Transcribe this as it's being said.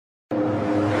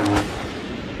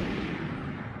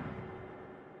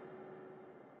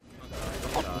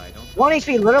1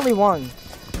 HP, literally 1.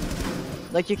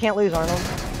 Like, you can't lose, Arnold.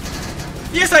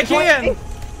 Yes, I can!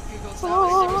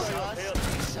 Oh.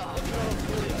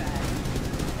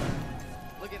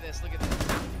 Look at this, look at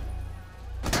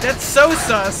this. That's so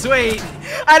sus. Wait,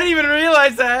 I didn't even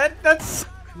realize that. That's.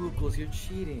 Kookles, you're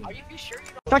cheating. Are you sure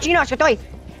you don't? Don't you know, estoy.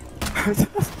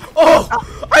 Oh!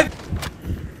 I.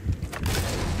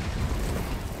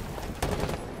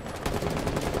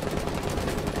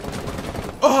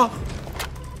 Oh!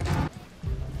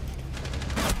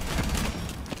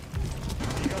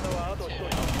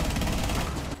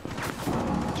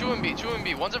 2 and B, 2 and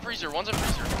B. One's a freezer, one's a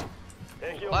freezer.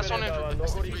 Last one in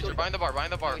freezer, behind the bar,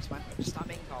 behind the bar. Stop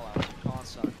making call outs. Call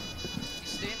outs suck. He's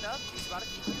stand up, he's about to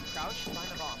crouch behind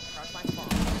the bomb. Crouch behind the bomb.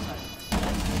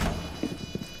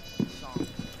 Song.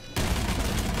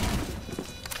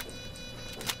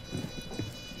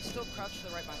 He's still crouched to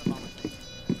the right behind the bomb, I think.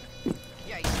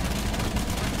 Yeah,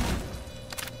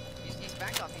 he's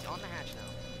backed off, he's on the hatch now.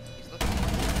 He's looking for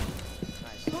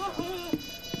nice.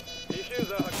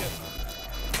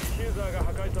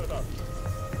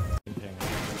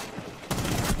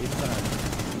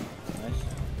 Nice.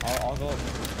 I'll go up.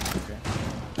 Okay.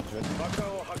 Good.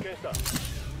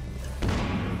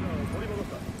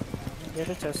 Get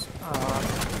it just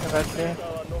eventually.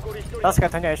 Last guy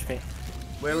 20 HP.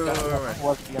 Wait.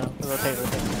 Rotate.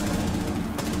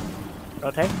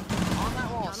 Rotate. On that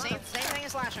wall, same thing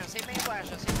as last round, same thing as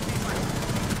last round, same thing as last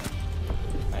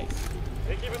round. Nice.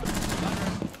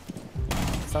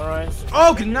 Sunrise.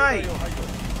 Oh, good night.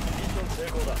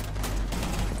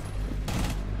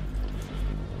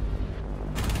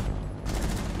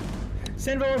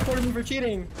 Sandro reported me for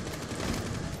cheating.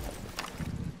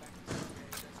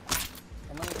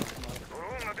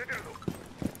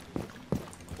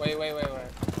 Wait.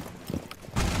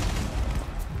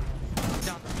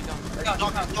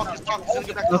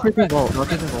 No creeping vault.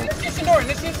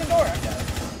 Initiation door.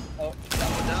 Oh.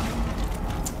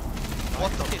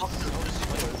 What the fuck?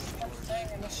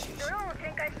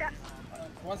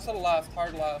 One's to the left,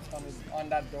 hard left, on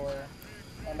that door.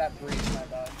 On that breach, my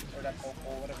bad. Or that hole,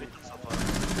 whatever you call it.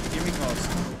 Give me calls.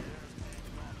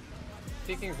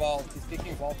 Peeking vault. He's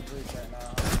peeking vault breach right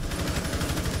now.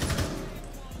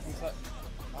 He's like,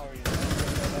 how are you?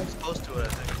 He's close to it, I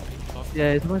think.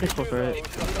 Yeah, it's more difficult for it.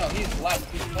 No, he's left.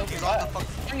 He's close to left.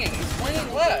 He's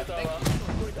swinging left. Thank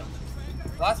you.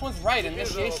 Last one's right,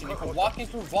 initiation. You can walk in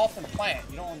through vault and plant.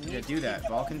 You don't need Yeah, do that.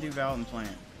 Vault can do vault and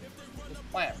plant. Just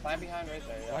plant. Plant behind right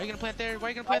there. Yeah. Why are you gonna plant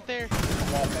there?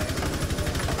 Wall bang.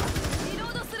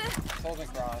 Holding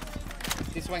cross.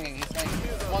 He's swinging. Swinging.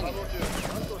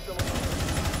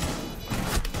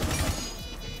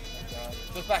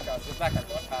 Just back up. Go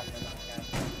past him.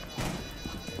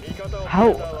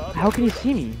 How can he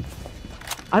see me?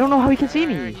 I don't know how he can see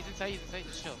me. He's inside,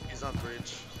 just chill. He's on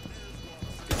bridge.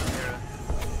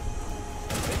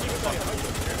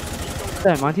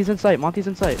 Dead, Monty's in sight.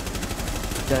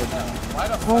 Dead.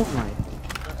 Oh my.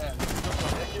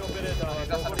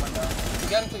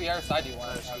 Get into the other side you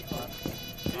want.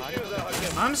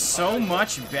 I'm so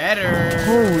much better.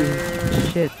 Holy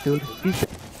shit, dude.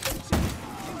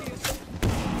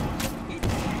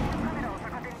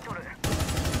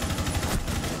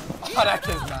 Oh, that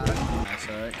kid's mad. That's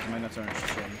alright. My nuts aren't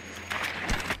shit.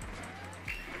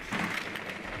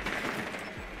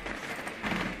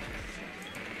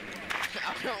 I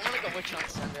don't want to go witch on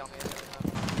Sunday on the other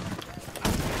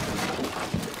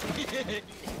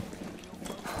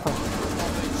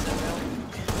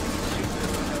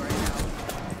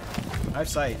I have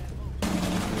sight.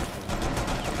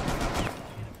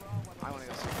 I want to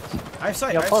go see I have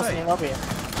sight. Yo, close, main lobby.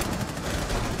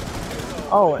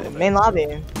 Oh, main lobby.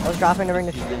 I was dropping to bring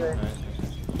the shooter.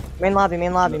 Main lobby.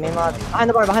 Behind the bar.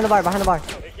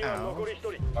 Ow.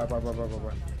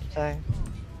 Bar. Sorry.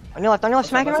 On your left,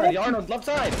 smack him right. Arnold, left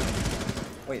side.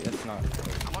 Wait, that's not.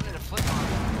 I wanted to flip on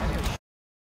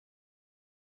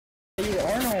Hey,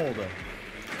 Arnold.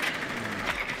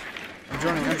 I'm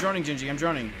droning, Gingy. I'm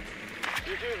droning.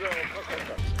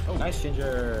 Oh, nice,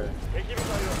 Ginger.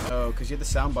 Oh, because you had the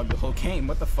sound bug the whole game.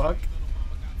 What the fuck?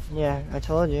 Yeah, I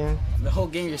told you. The whole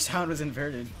game, your sound was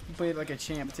inverted. You played like a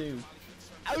champ, too.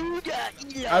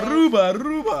 Aruba.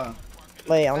 Aruba!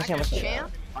 Wait, I want to see how much.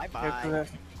 Champ? Bye-bye.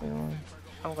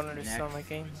 I'm gonna restore my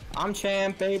game. I'm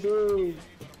champ, baby.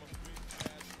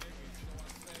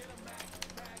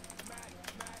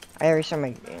 I restart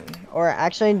my game. Or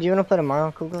actually, do you want to play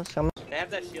tomorrow, Kookles? They have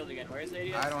that shield again. Where's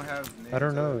the ADS? I don't have. I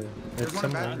don't know. There's It's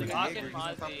one somewhere.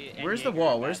 Where's the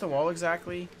wall? Where's the wall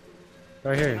exactly?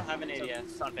 Right I here. don't have an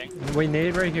ADS. Something. Wait,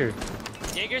 nade right here.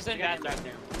 Jaeger's in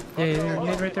bathroom. Yeah,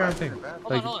 nade right there on thing.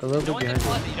 Like a little bit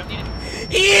behind you. You don't need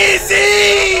it.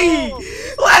 Easy!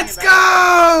 Let's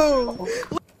go!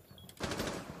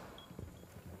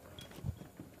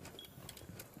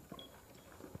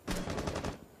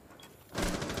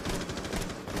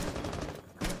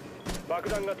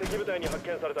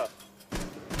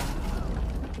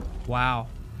 Wow.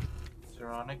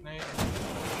 Ironic nade.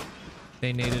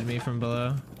 They naded me from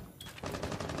below.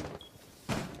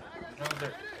 No,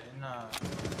 they're in,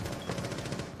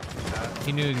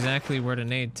 He knew exactly where to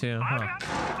nade too, huh?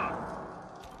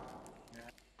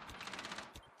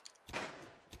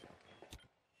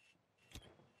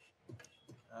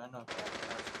 I don't know.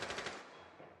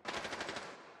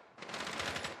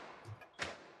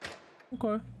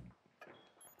 Okay.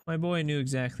 My boy knew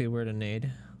exactly where to nade.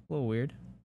 A little weird.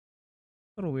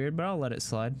 A little weird, but I'll let it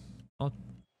slide.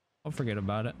 I'll forget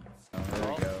about it. Oh,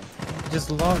 there we go. Just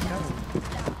log out.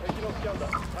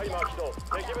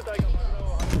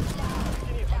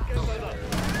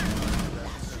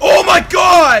 Oh my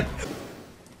god!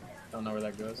 Don't know where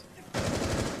that goes.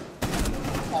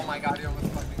 Oh my god, you're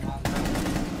with fucking on.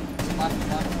 Left.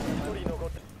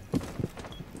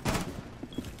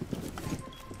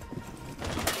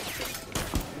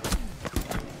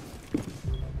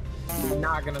 We're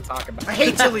not gonna talk about I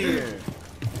hate to leave.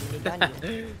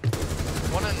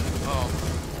 One in. Oh.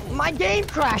 My game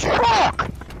crashed. Fuck!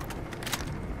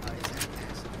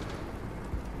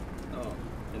 Oh,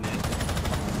 and then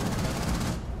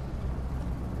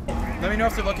Let me know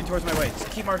if they're looking towards my way. Just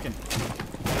keep marking.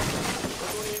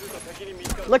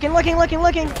 Looking.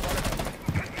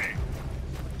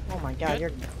 Oh my god,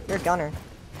 you're a gunner.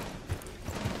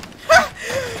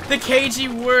 The KG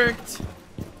worked.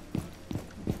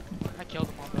 I killed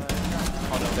him on the.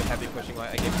 Oh no, they're heavy pushing light.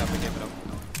 I gave it up.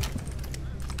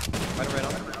 Right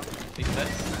on. He's dead.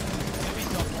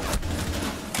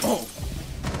 Oh!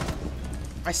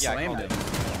 I slammed him.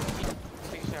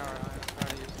 Take a shower. I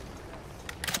already used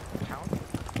it. Count?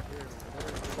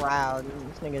 Wow,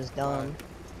 this nigga's dumb.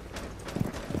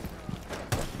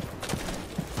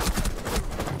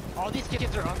 All these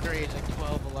kids are underage, like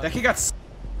 12, 11. That kid got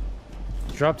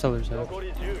Drop tellers out.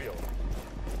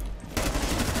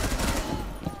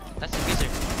 That's the music.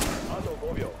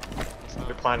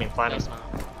 They're planning.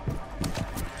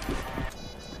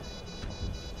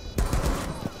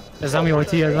 Azami YT.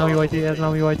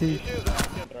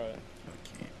 throw it.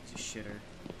 Just shitter.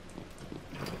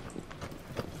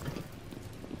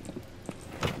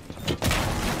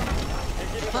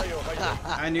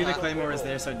 I knew the claymore was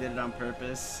there, so I did it on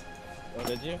purpose. Oh,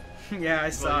 did you? Yeah,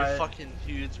 I saw it. Fucking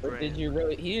huge, Or did you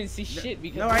really? He didn't see shit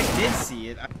because. No, I did see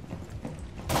it.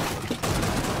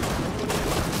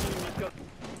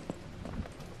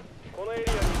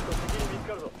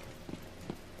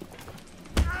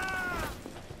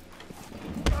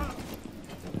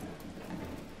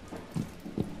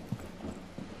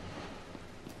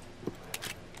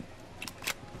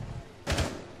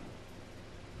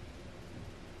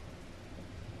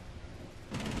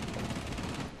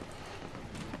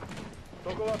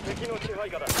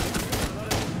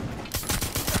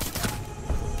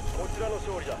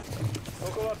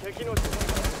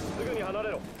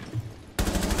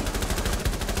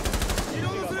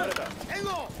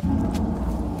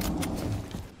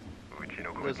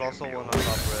 There's also one on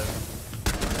top red.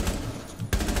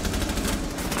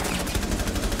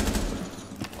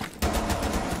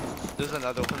 There's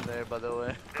another one there, by the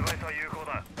way.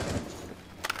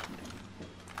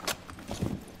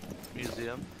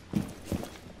 Museum.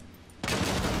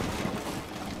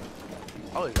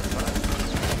 Oh, he's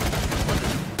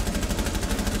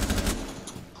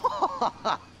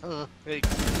Hey.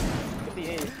 Oh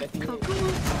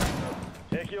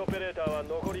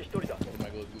my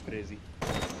god, go crazy.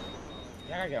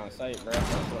 Yeah, I gotta get on site, bro.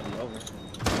 That's running over.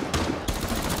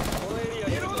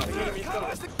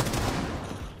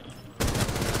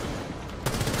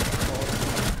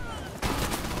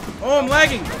 Oh, I'm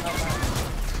lagging.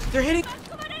 They're hitting.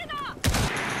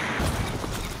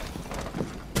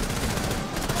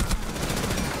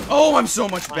 Oh, I'm so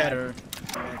much better.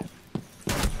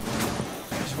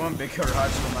 Just one big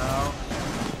garage from out.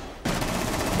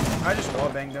 I just wall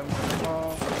banged him.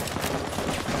 Oh.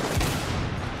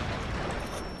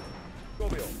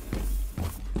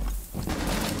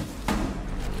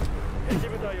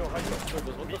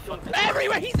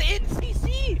 Everywhere! He's in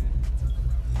CC!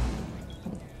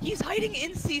 He's hiding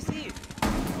in CC!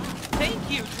 Thank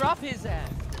you! Drop his ass!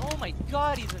 Oh my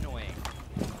god, he's annoying!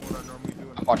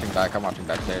 I'm watching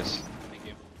backstairs. Thank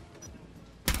you.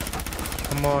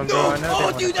 Come on, bro. No! I know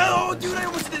Oh, they dude! wanna Oh, dude! I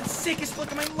almost did the sickest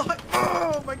look of my life!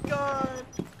 Oh my god!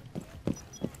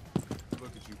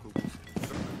 Look at you, Kookles.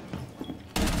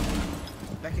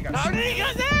 He got How did he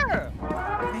get there?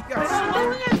 He got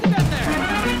How did he get there?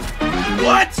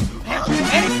 What?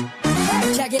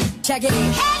 Check it, check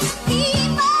it.